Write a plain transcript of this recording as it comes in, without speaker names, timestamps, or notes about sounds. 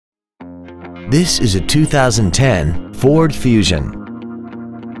This is a 2010 Ford Fusion.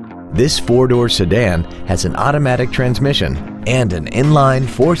 This four-door sedan has an automatic transmission and an inline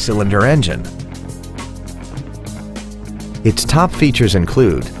four-cylinder engine. Its top features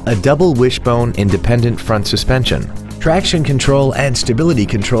include a double wishbone independent front suspension, traction control and stability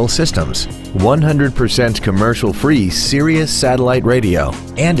control systems, 100% commercial-free Sirius satellite radio,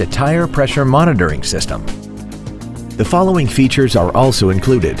 and a tire pressure monitoring system. The following features are also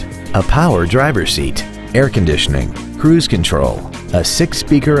included: a power driver's seat, air conditioning, cruise control, a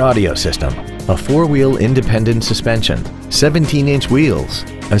 6-speaker audio system, a 4-wheel independent suspension, 17-inch wheels,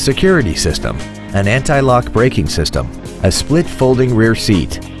 a security system, an anti-lock braking system, a split folding rear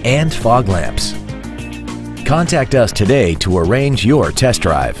seat, and fog lamps. Contact us today to arrange your test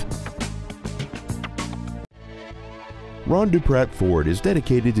drive. Ron DuPratt Ford is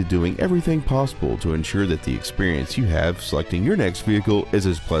dedicated to doing everything possible to ensure that the experience you have selecting your next vehicle is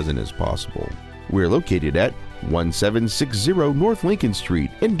as pleasant as possible. We're located at 1760 North Lincoln Street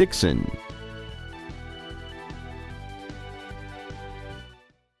in Dixon.